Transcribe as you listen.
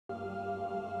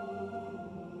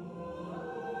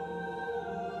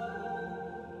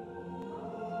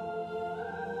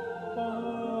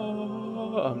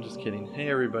I'm just kidding. Hey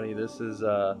everybody, this is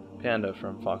Panda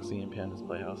from Foxie and Panda's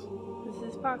Playhouse. This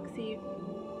is Foxie.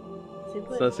 Same place.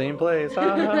 It's the same place.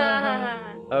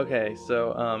 Okay,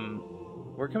 so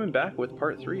we're coming back with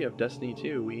part 3 of Destiny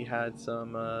 2. We had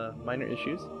some minor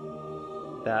issues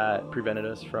that prevented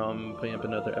us from putting up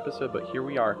another episode, but here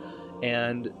we are.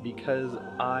 And because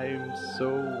I'm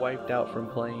so wiped out from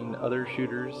playing other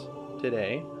shooters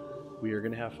today, we are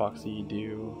going to have Foxie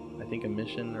do, I think, a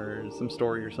mission or some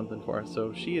story or something for us.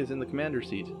 So she is in the commander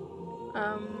seat.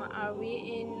 Are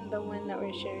we in the one that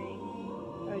we're sharing?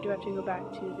 Or do I have to go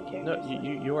back to the characters?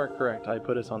 No, you are correct. I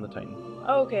put us on the Titan.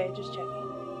 Oh, okay, just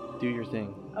checking. Do your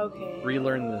thing. Okay.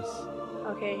 Relearn this.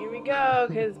 Okay, here we go,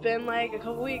 because it's been like a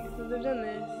couple weeks since I've done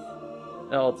this.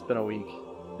 Oh, it's been a week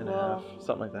and a half,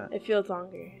 something like that. It feels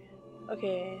longer.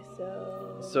 Okay,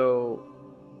 so... So...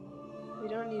 we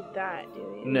don't need that, do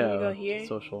we? No, you go here?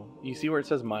 social. You see where it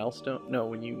says milestone? No,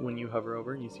 when you hover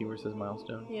over, you see where it says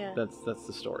milestone? Yeah. That's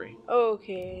the story.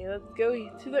 Okay, let's go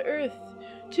to the Earth.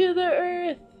 To the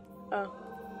Earth! Oh.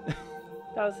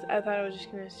 I thought I was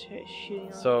just gonna start shooting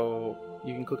on. So,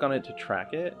 you can click on it to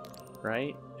track it,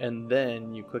 right? And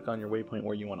then you click on your waypoint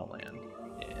where you want to land.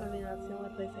 Yeah. I mean, that's the only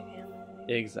place I can land.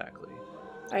 Exactly.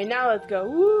 Alright, now let's go.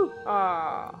 Woo!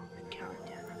 Aww.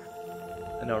 Countdown.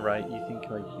 I know, right? You think,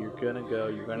 like, you're gonna go,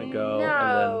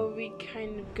 No, and we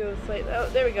kind of go slightly. Oh,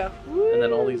 there we go. Woo!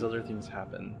 then all these other things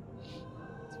happen.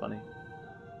 It's funny.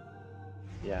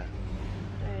 Yeah.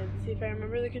 Alright, let's see if I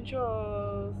remember the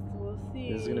controls. We'll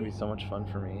see. This is gonna be so much fun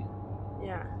for me.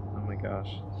 Yeah. Oh my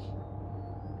gosh.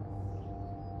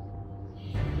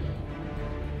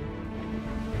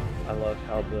 I love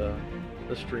how the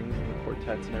strings and the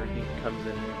quartets and everything comes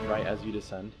in right as you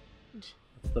descend. That's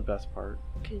the best part.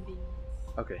 Convenience.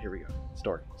 Okay, here we go.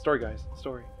 Story. Story, guys.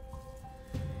 Story.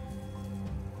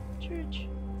 Church.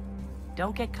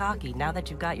 Don't get cocky now that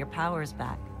you've got your powers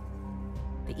back.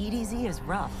 The EDZ is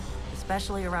rough,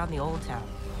 especially around the Old Town.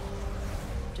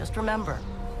 Just remember,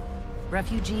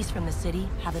 refugees from the city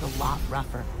have it a lot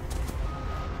rougher.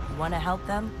 You want to help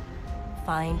them?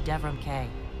 Find Devram Kay.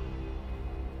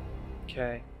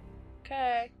 Okay.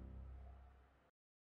 Okay.